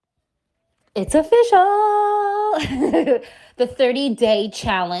It's official. The 30-day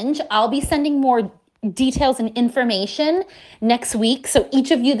challenge. I'll be sending more details and information next week. So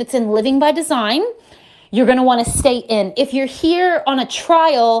each of you that's in Living by Design, you're going to want to stay in. If you're here on a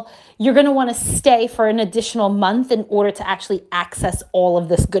trial, you're going to want to stay for an additional month in order to actually access all of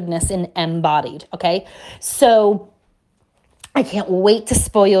this goodness in M-Bodied. Okay. So I can't wait to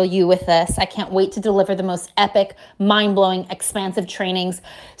spoil you with this. I can't wait to deliver the most epic, mind-blowing, expansive trainings.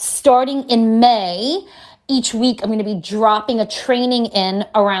 Starting in May, each week I'm going to be dropping a training in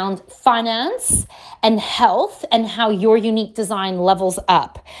around finance and health and how your unique design levels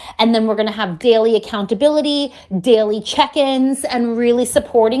up. And then we're going to have daily accountability, daily check-ins, and really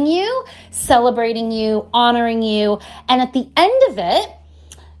supporting you, celebrating you, honoring you. And at the end of it,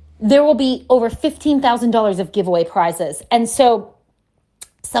 there will be over $15,000 of giveaway prizes. And so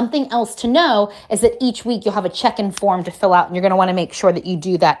something else to know is that each week you'll have a check-in form to fill out, and you're going to want to make sure that you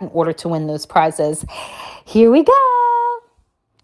do that in order to win those prizes. Here we go.